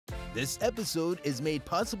This episode is made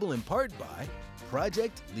possible in part by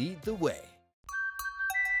Project Lead the Way.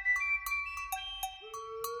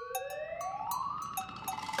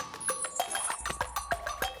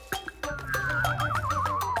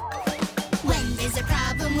 When there's a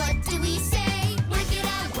problem, what do we say? Work it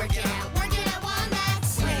out, work it out, work it out,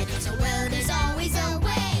 Wombats. Where there's a will, there's always a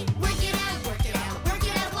way. Work it out, work it out, work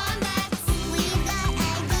it out, Wombats. We've got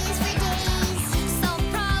ideas for days. Solve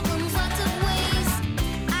problems lots of ways.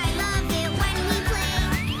 I love it when we play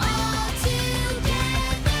all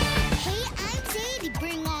together. Hey, I'm Sadie.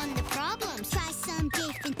 Bring on the problems. Try some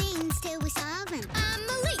different things till we solve them. I'm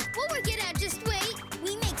Malik. We'll work it out, just wait.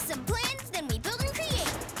 We make some plans, then we build and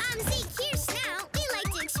create. I'm Zeke. Here's Snout. We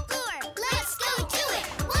like to explore. Let's go do it.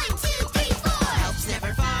 1, 2, 3, 4. Help's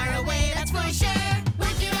never far away, that's for sure.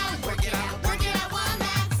 Work it out, work it out, work it out,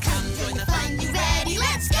 Wombats. Come join the fun. You ready?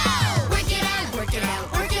 Let's go. Work it out, work it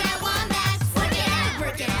out, work it out, Wombats. Work it out,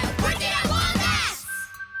 work it out, work it out, Wombats.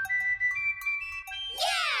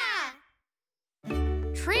 Yeah!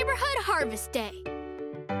 Treeborhood Harvest Day.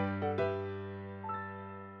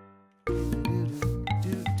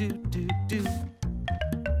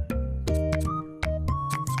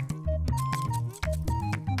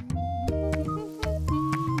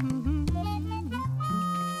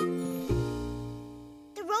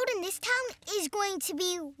 The road in this town is going to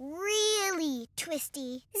be really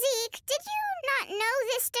twisty. Zeke, did you not know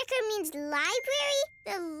this sticker means library?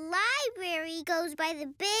 The library goes by the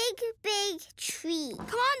big, big tree.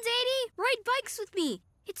 Come on, Zadie. Ride bikes with me.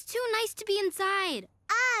 It's too nice to be inside.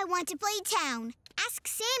 I want to play town. Ask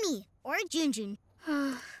Sammy or Junjun.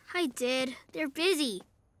 I did. They're busy.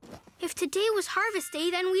 If today was Harvest Day,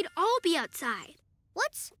 then we'd all be outside.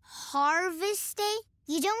 What's Harvest Day?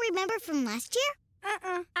 You don't remember from last year?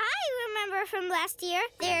 I remember from last year.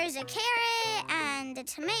 There's a carrot and a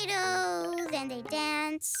tomato. Then they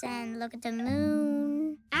dance and look at the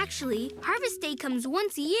moon. Actually, Harvest Day comes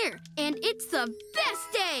once a year, and it's the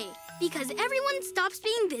best day because everyone stops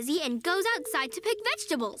being busy and goes outside to pick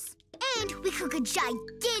vegetables. And we cook a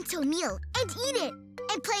giganto meal and eat it.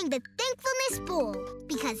 And playing the Thankfulness Bowl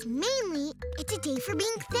because mainly it's a day for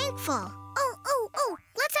being thankful. Oh,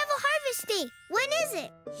 let's have a Harvest Day. When is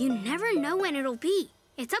it? You never know when it'll be.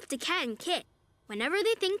 It's up to Cat and Kit. Whenever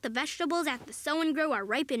they think the vegetables at the Sow and Grow are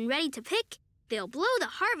ripe and ready to pick, they'll blow the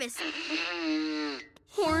harvest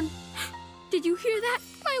horn. Did you hear that?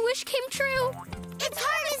 My wish came true. It's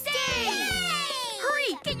Harvest Day! Yay!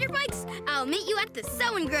 Hurry, get your bikes. I'll meet you at the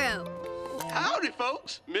Sow and Grow. Howdy,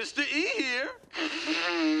 folks. Mr. E here.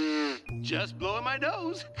 Just blowing my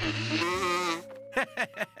nose.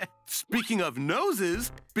 Speaking of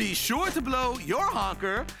noses, be sure to blow your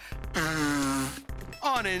honker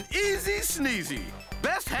on an easy sneezy.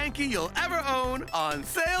 Best hanky you'll ever own, on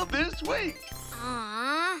sale this week.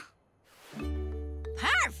 Aww.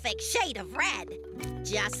 Perfect shade of red.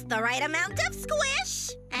 Just the right amount of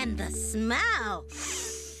squish. And the smell.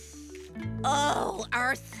 Oh,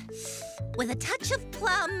 earth. With a touch of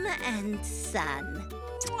plum and sun.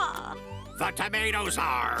 Mwah. The tomatoes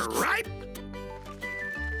are ripe.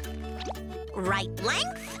 Right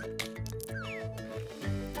length.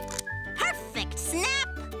 Perfect snap.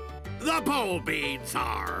 The pole beans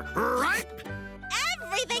are ripe.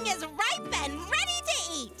 Everything is ripe and ready to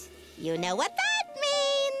eat. You know what that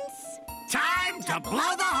means. Time to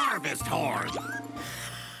blow the harvest horn.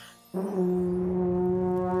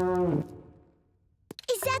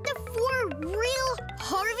 Is that the for real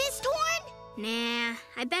harvest horn? Nah,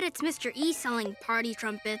 I bet it's Mr. E selling party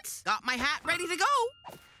trumpets. Got my hat ready to go.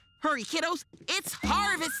 Hurry, kiddos. It's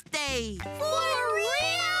Harvest Day. For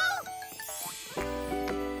real?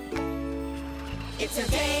 It's a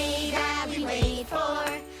day that we wait for,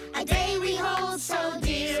 a day we hold so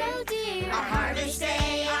dear. Our Harvest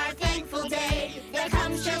Day, our thankful day, that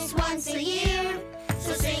comes just once a year.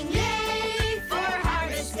 So sing yay for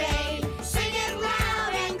Harvest Day, sing it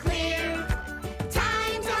loud and clear.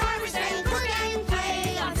 Time to harvest and cook and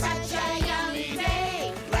play on such a yummy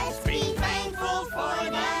day. Let's be thankful for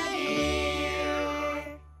the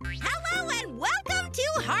year. Hello and welcome to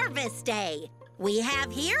Harvest Day. We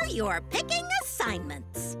have here your picking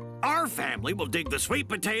assignments. Our family will dig the sweet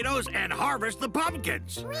potatoes and harvest the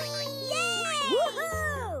pumpkins. Yay!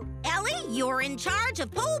 Woohoo! Ellie, you're in charge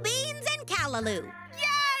of pole beans and callaloo.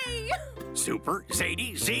 Yay! Super,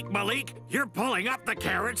 Zadie, Zeke, Malik, you're pulling up the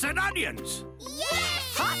carrots and onions.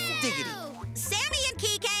 Yes! Hot diggity. Sammy and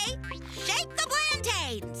Kike, shake the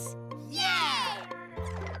plantains. Yeah!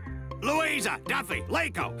 Louisa, Duffy,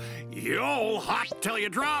 Lako, you'll hop till you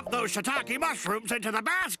drop those shiitake mushrooms into the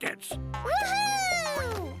baskets.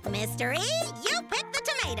 Woohoo! Mr. E, you pick the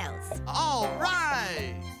tomatoes. All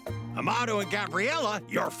right. Amato and Gabriella,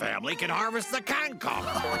 your family can harvest the Kanko.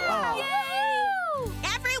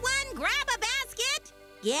 Everyone grab a basket,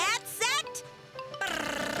 get set, and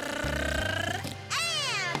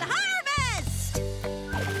harvest!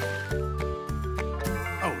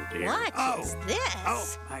 Oh, dear. What is this? Oh,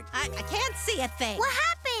 my... I can't see a thing. What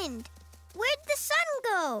happened? Where'd the sun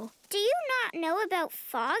go? Do you not know about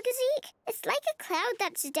fog, Zeke? It's like a cloud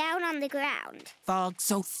that's down on the ground. Fog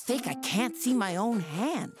so thick I can't see my own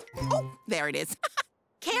hand. Oh, there it is.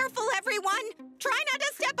 Careful, everyone. Try not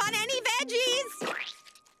to step on any veggies.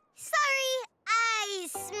 Sorry, I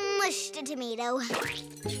smushed a tomato.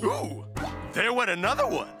 Ooh, there went another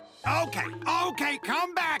one. Okay,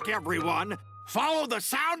 come back, everyone. Follow the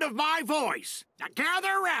sound of my voice. Now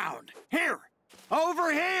gather around. Here,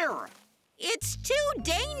 over here. It's too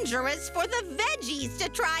dangerous for the veggies to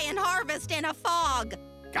try and harvest in a fog.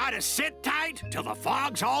 Gotta sit tight till the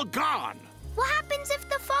fog's all gone. What happens if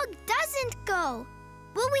the fog doesn't go?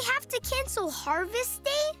 Will we have to cancel Harvest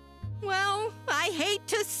Day? Well, I hate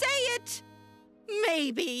to say it.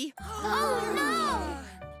 Maybe. Oh, no!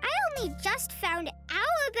 I only just found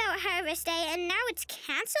out about Harvest Day and now it's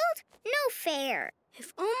canceled? No fair.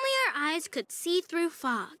 If only our eyes could see through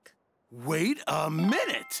fog. Wait a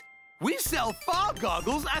minute. We sell fog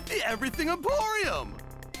goggles at the Everything Emporium.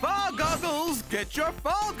 Fog goggles, get your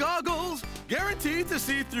fog goggles. Guaranteed to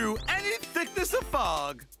see through any thickness of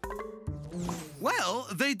fog. Well,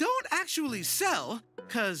 they don't actually sell,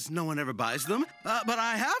 because no one ever buys them, but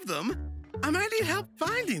I have them. I might need help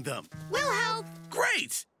finding them. We'll help.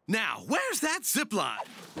 Great! Now, where's that zip line?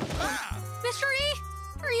 Mr. E,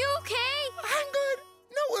 are you okay? I'm good.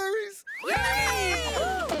 No worries.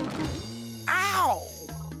 Ow!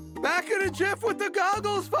 Back in a jiff with the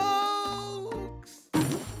goggles, folks!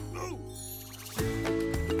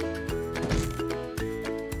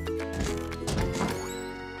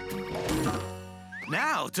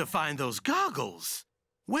 Now to find those goggles.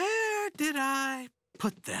 Where did I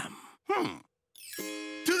put them? To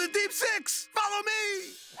the deep six! Follow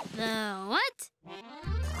me! The what?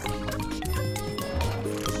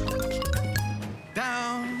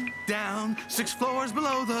 Down, down, 6 floors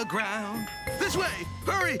below the ground. This way!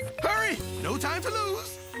 Hurry, hurry! No time to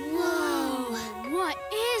lose! Whoa! What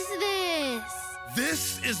is this?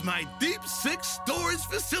 This is my Deep Six storage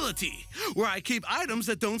facility, where I keep items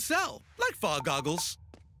that don't sell, like fog goggles.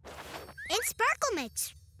 And Sparkle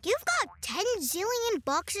Mitts. You've got 10 zillion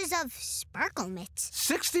boxes of Sparkle Mitts.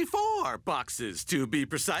 64 boxes, to be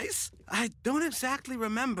precise. I don't exactly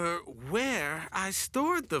remember where I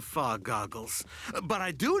stored the fog goggles, but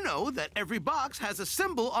I do know that every box has a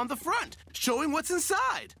symbol on the front, showing what's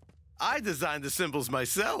inside. I designed the symbols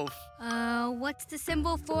myself. What's the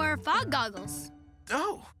symbol for fog goggles?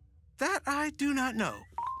 Oh, that I do not know.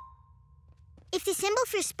 If the symbol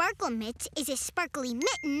for Sparkle Mitts is a sparkly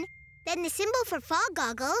mitten, then the symbol for fog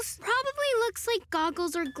goggles... Probably looks like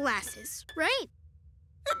goggles or glasses, right?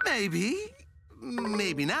 Maybe.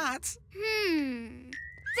 Maybe not.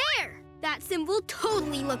 There! That symbol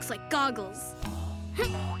totally looks like goggles. I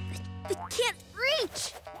can't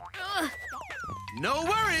reach! Ugh. No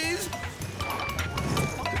worries.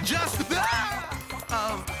 Just that.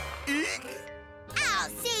 Eek. I'll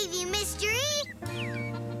save you, Mystery!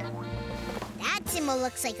 That symbol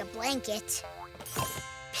looks like a blanket.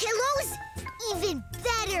 Pillows? Even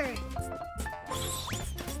better!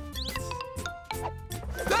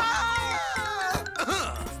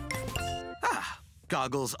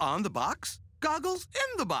 Goggles on the box, goggles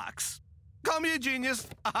in the box. Call me a genius,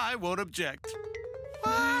 I won't object.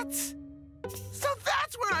 What? So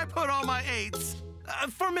that's where I put all my 8s.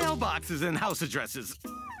 For mailboxes and house addresses.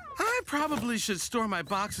 I probably should store my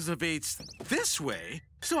boxes of 8s this way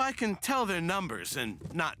so I can tell their numbers and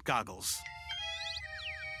not goggles.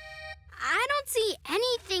 I don't see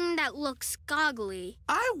anything that looks goggly.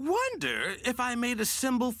 I wonder if I made a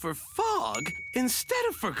symbol for fog instead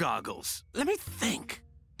of for goggles. Let me think.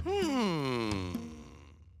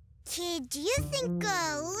 Kid, do you think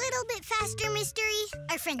a little bit faster, Mystery?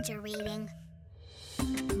 Our friends are waiting.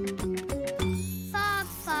 Fog,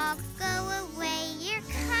 fog, go away. You're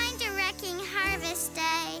kinda wrecking Harvest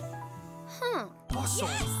Day. Awesome.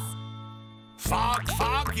 Yes. Fog,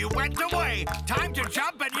 fog, you went away. Time to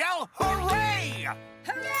jump and yell, hooray!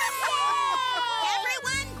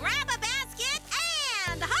 Everyone grab a basket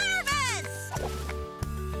and harvest!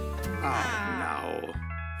 Oh, no.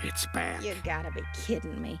 It's back. You gotta be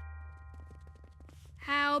kidding me.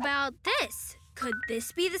 How about this? Could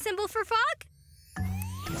this be the symbol for fog?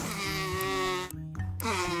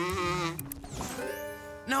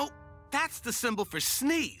 No, that's the symbol for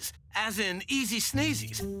sneeze. as in easy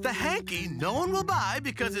sneezies. The hanky no one will buy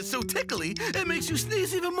because it's so tickly it makes you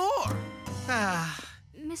sneeze even more.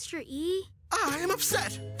 Mr. E? I am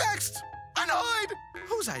upset, vexed, annoyed.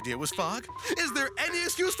 Whose idea was Fog? Is there any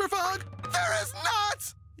excuse for Fog? There is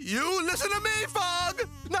not! You listen to me, Fog!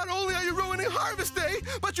 Not only are you ruining Harvest Day,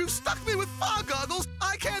 but you've stuck me with fog goggles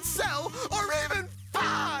I can't sell or even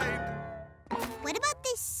find! What about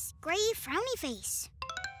this gray frowny face?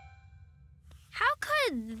 How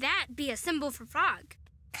could that be a symbol for fog?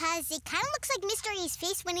 'Cause it kind of looks like Mr. E's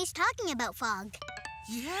face when he's talking about fog.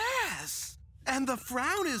 Yes! And the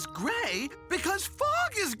frown is gray because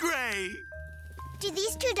Fog is gray! Do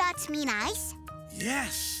these two dots mean eyes?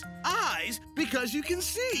 Yes, eyes because you can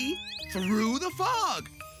see through the fog.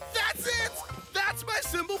 That's it! That's my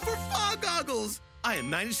symbol for fog goggles! I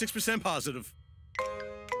am 96% positive.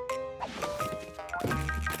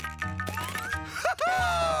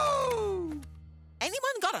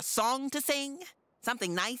 Anyone got a song to sing?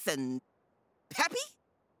 Something nice and happy?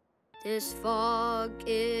 This fog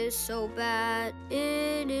is so bad,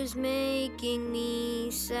 it is making me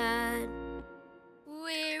sad.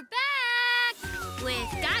 We're back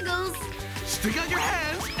with goggles. Stick out your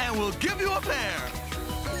hands and we'll give you a pair.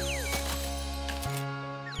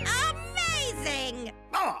 Amazing!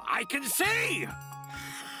 Oh, I can see!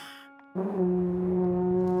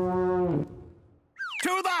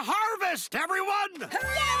 To the harvest, everyone!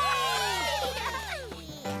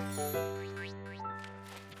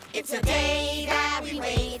 It's a day that we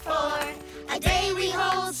wait for, a day we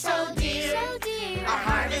hold so dear. Our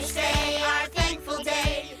harvest day, our thankful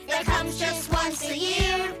day, that comes just once a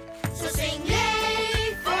year. So sing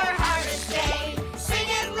yay for Harvest Day, sing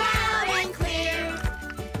it loud and clear.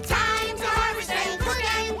 Time to harvest and cook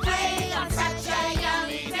and play on such a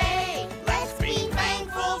yummy day. Let's be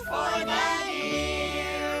thankful for the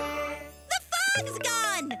year. The fog's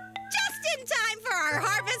gone! Just in time for our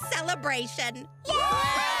harvest celebration.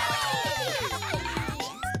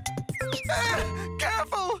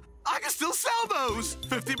 Careful! I can still sell those!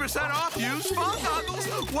 50% off used fog goggles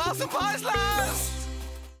while supplies last!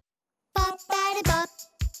 Bop, batty, bop.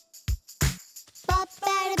 Bop,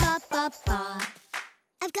 batty, bop, bop, bop.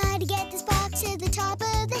 I've got to get this box to the top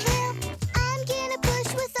of the hill. I'm gonna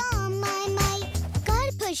push with all my might.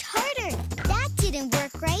 Gotta push harder. That didn't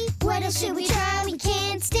work right. What else should we try? We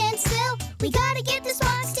can't stand still. We gotta get this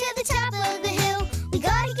box to the top of the hill. We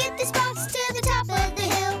gotta get this box to the top of the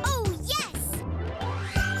hill. Oh, yes!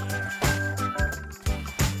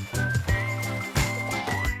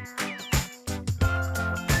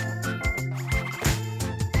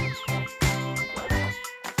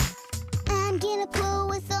 I'm gonna pull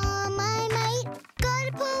with all my might.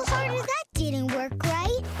 Gotta pull harder, that didn't work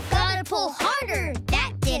right. Gotta pull harder,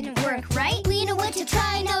 that didn't work right. We know what to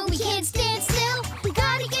try, no, we can't stand still. We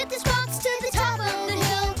gotta get this box to the top of the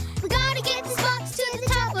hill. We gotta get this box to the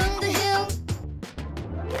top of the hill.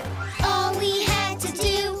 All we had to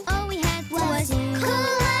do was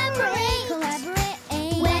collaborate.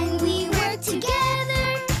 When we work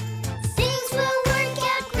together, things will work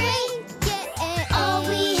out great. All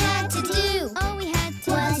we had to do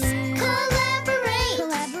was collaborate.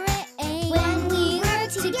 When we work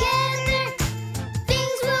together,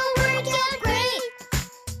 things will work out great.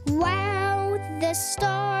 Wow, the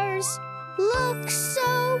stars look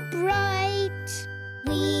so bright.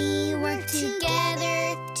 We work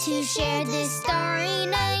together to share this starry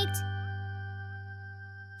night.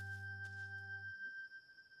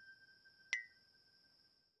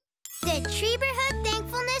 The Treeborhood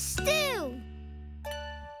Thankfulness Stew.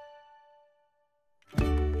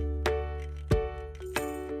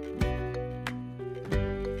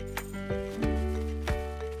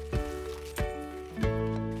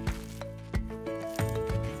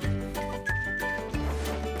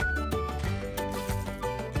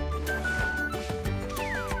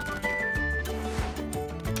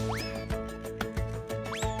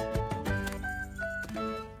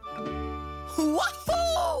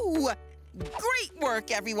 Wahoo! Great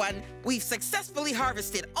work, everyone. We've successfully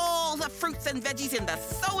harvested all the fruits and veggies in the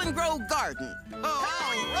Sow and Grow garden. All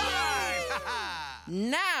right!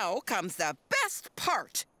 Now comes the best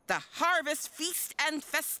part, the harvest feast and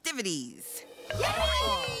festivities.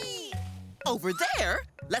 Yay! Over there,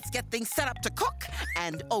 let's get things set up to cook.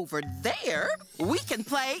 And over there, we can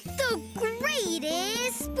play The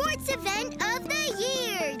greatest sports event of the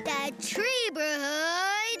year, the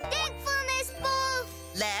Treeborhood Thankfulness Bowl.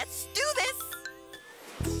 Let's do this.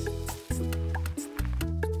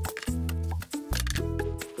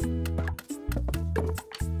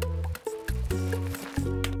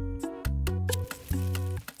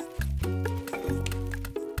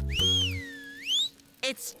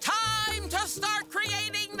 It's time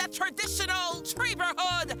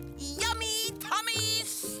Yummy Tummy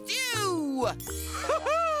Stew!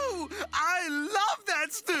 I love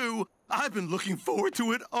that stew! I've been looking forward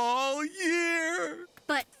to it all year!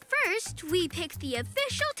 But first, we pick the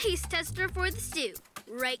official taste tester for the stew.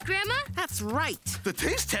 Right, Grandma? That's right. The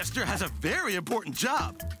taste tester has a very important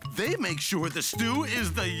job. They make sure the stew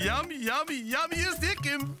is the yummiest it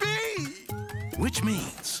can be. Which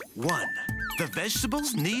means, 1, the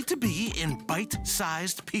vegetables need to be in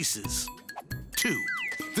bite-sized pieces. 2,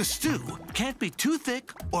 the stew can't be too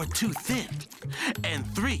thick or too thin. And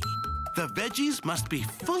 3, the veggies must be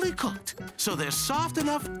fully cooked so they're soft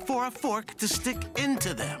enough for a fork to stick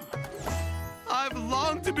into them. I've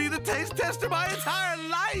longed to be the taste tester my entire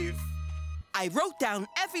life. I wrote down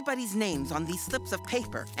everybody's names on these slips of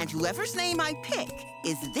paper, and whoever's name I pick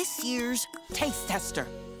is this year's taste tester.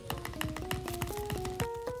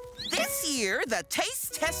 This year, the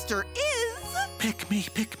taste tester is... Pick me,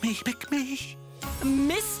 pick me, pick me.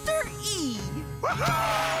 Mr. E.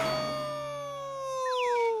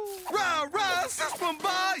 Rah, rah, sis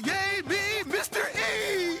bomba, yay me, Mr.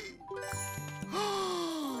 E!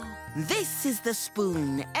 This is the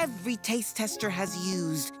spoon every taste tester has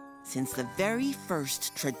used since the very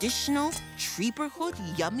first traditional Treeborhood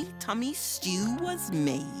Yummy Tummy Stew was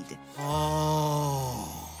made.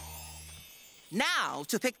 Oh. Now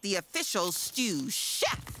to pick the official stew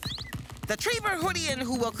chef. The Treeborhoodian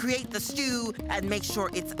who will create the stew and make sure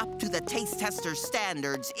it's up to the taste tester's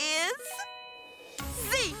standards is...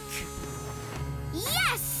 Zeke!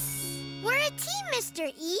 Yes! We're a team, Mr.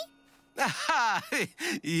 E.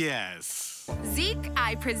 Yes. Zeke,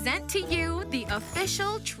 I present to you the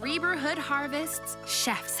official Treeborhood Harvest's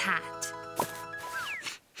chef's hat.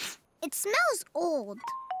 It smells old.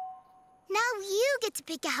 Now you get to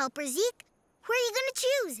pick a helper, Zeke. Who are you gonna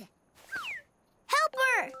choose?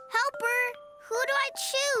 Helper! Helper! Who do I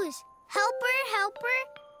choose? Helper, helper,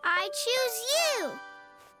 I choose you!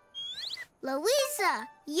 Louisa,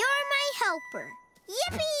 you're my helper.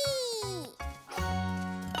 Yippee!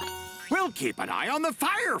 We'll keep an eye on the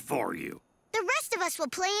fire for you. The rest of us will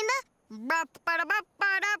play in the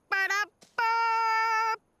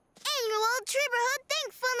annual Treeborhood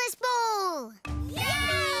Thankfulness Bowl!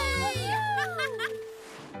 Yay!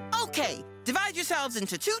 Okay, divide yourselves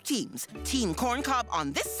into 2 teams. Team Corncob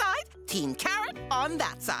on this side, Team Carrot on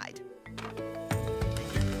that side.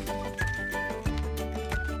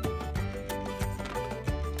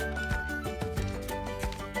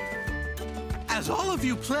 As all of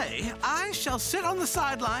you play, I shall sit on the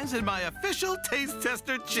sidelines in my official taste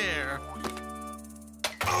tester chair.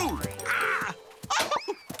 Oh! Ah!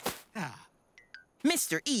 Oh! Ah.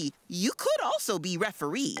 Mr. E, you could also be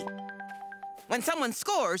referee. When someone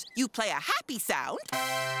scores, you play a happy sound.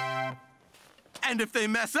 And if they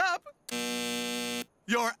mess up,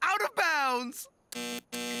 you're out of bounds.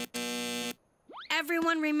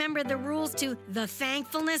 Everyone remember the rules to the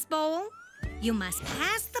Thankfulness Bowl? You must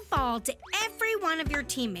pass the ball to every one of your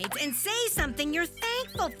teammates and say something you're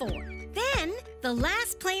thankful for. Then, the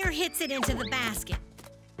last player hits it into the basket.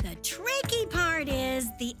 The tricky part is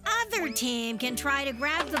the other team can try to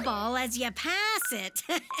grab the ball as you pass it.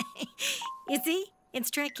 You see?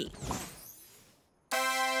 It's tricky.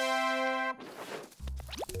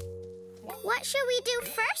 What should we do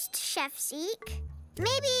first, Chef Zeke?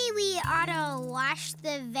 Maybe we ought to wash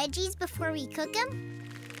the veggies before we cook them?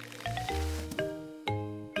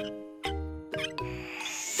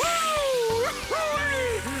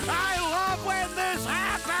 I love when this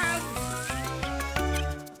happens!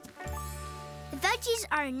 The veggies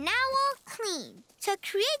are now all clean. To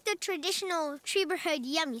create the traditional Treeborhood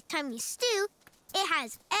Yummy Tummy Stew, it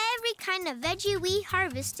has every kind of veggie we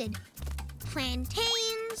harvested.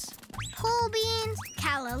 Plantains, pole beans,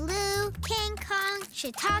 callaloo, kangkong,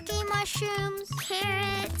 shiitake mushrooms,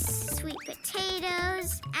 carrots, sweet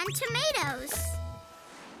potatoes, and tomatoes.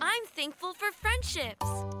 I'm thankful for friendships.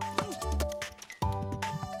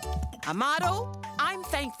 Amado, I'm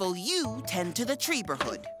thankful you tend to the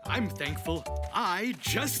Treeborhood. I'm thankful I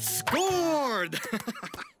just scored!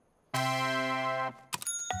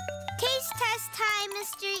 Taste test time,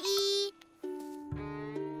 Mr. E.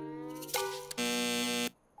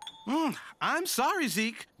 I'm sorry,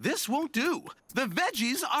 Zeke. This won't do. The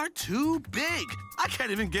veggies are too big. I can't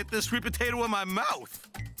even get this sweet potato in my mouth.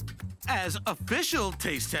 As official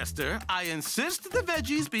taste tester, I insist the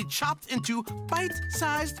veggies be chopped into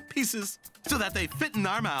bite-sized pieces so that they fit in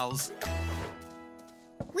our mouths.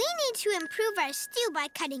 We need to improve our stew by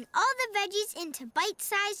cutting all the veggies into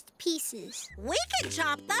bite-sized pieces. We can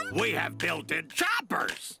chop them. We have built-in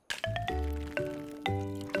choppers.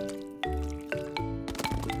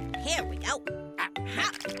 Here we go.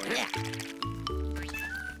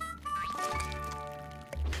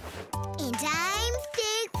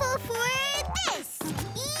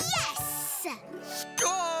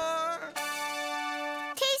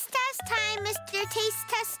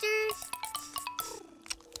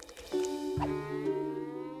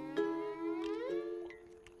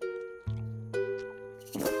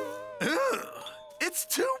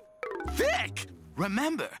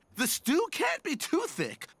 Remember, the stew can't be too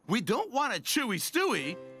thick. We don't want a chewy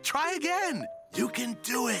stewie. Try again. You can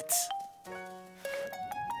do it.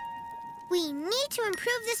 We need to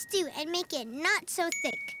improve the stew and make it not so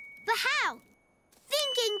thick. But how?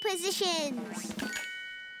 Thinking positions.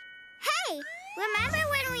 Hey, remember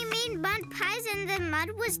when we made mud pies and the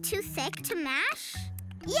mud was too thick to mash?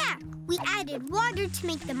 Yeah, we added water to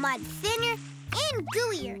make the mud thinner and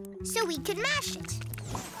gooier so we could mash it.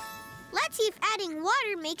 Let's see if adding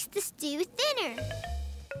water makes the stew thinner.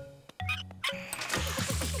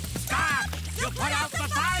 Stop! You put out the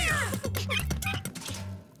fire!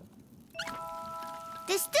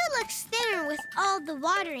 The stew looks thinner with all the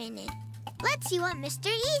water in it. Let's see what Mr.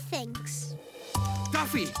 E thinks.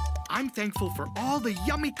 Duffy, I'm thankful for all the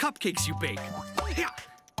yummy cupcakes you bake. Yeah.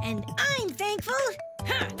 And I'm thankful.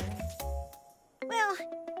 Huh. Well,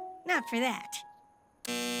 not for that.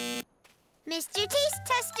 Mr. Taste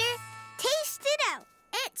Tester, taste it out.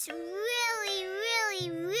 It's really, really,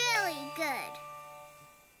 really good.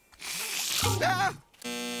 Ah!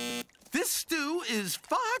 This stew is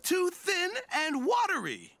far too thin and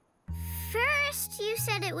watery. First, you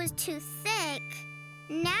said it was too thick.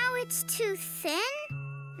 Now it's too thin?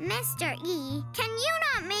 Mr. E, can you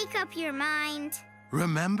not make up your mind?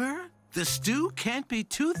 Remember, the stew can't be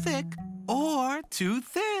too thick or too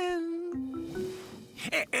thin.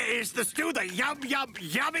 Is the stew the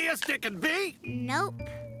yummiest it can be? Nope.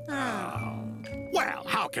 Oh. Well,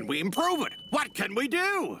 how can we improve it? What can we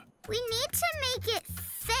do? We need to make it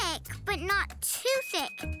thick, but not too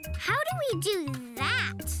thick. How do we do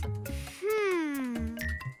that?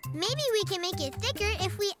 Maybe we can make it thicker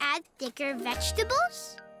if we add thicker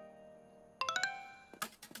vegetables?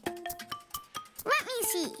 Let me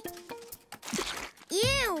see.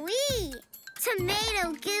 Ew-wee!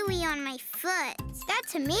 Tomato gooey on my foot. That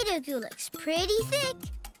tomato goo looks pretty thick.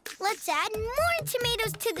 Let's add more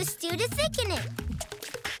tomatoes to the stew to thicken it.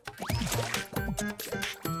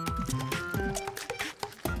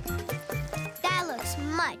 That looks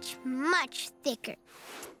much, much thicker.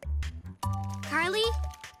 Carly,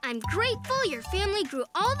 I'm grateful your family grew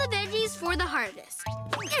all the veggies for the harvest.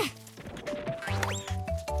 Yay!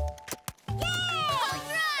 All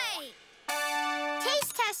right!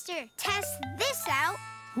 Taste Tester, test this out.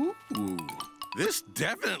 Ooh, this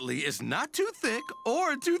definitely is not too thick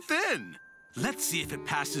or too thin. Let's see if it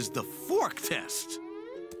passes the fork test.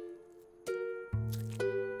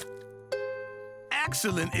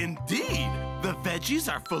 Excellent indeed. The veggies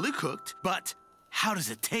are fully cooked, but how does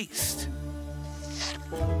it taste?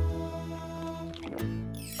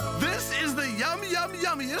 This is the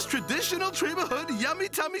yummiest traditional Treeborhood Yummy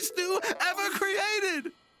Tummy Stew ever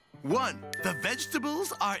created. 1, the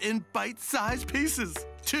vegetables are in bite-sized pieces.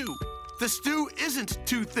 2, the stew isn't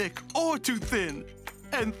too thick or too thin.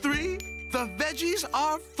 And 3, the veggies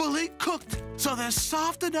are fully cooked, so they're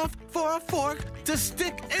soft enough for a fork to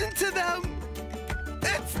stick into them.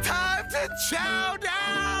 It's time to chow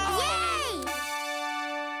down! Yay!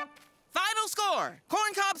 Final score,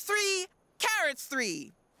 corn cobs 3, carrots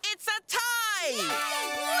 3. It's a tie!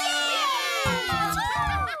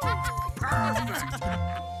 Perfect!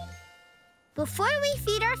 Before we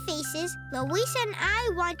feed our faces, Louisa and I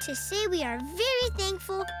want to say we are very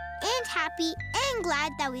thankful and happy and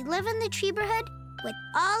glad that we live in the Treeborhood with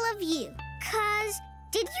all of you. 'Cause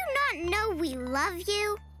did you not know we love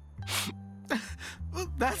you?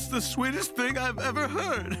 That's the sweetest thing I've ever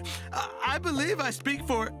heard. I believe I speak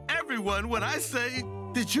for everyone when I say,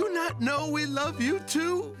 did you not know we love you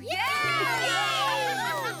too?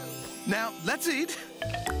 Yeah! Now, let's eat.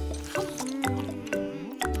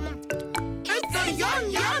 It's the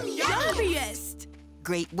Yummiest!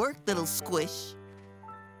 Great work, little squish.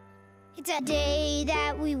 It's a day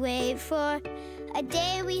that we wait for, a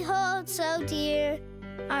day we hold so dear.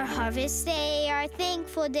 Our harvest day, our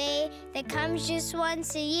thankful day that comes just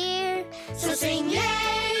once a year. So sing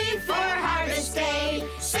yay for Harvest Day,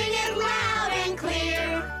 sing it loud and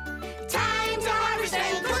clear. Time to harvest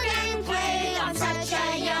and cook and play on such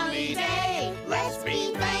a yummy day. Let's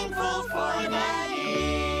be thankful for the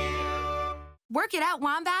year. Work It Out,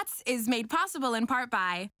 Wombats is made possible in part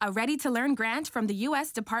by a ready-to-learn grant from the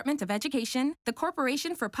U.S. Department of Education, the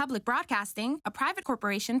Corporation for Public Broadcasting, a private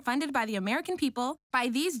corporation funded by the American people, by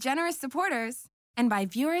these generous supporters, and by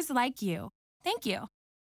viewers like you. Thank you.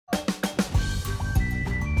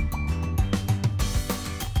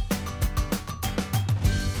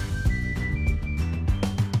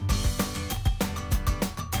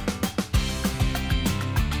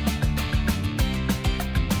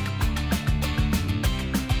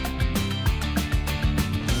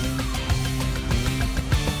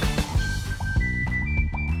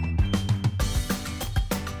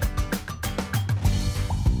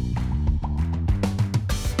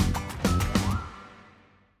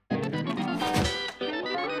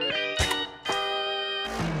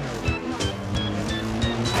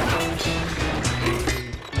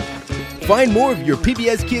 Find more of your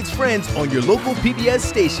PBS Kids friends on your local PBS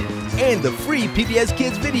station and the free PBS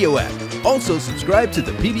Kids video app. Also, subscribe to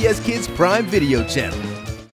the PBS Kids Prime Video channel.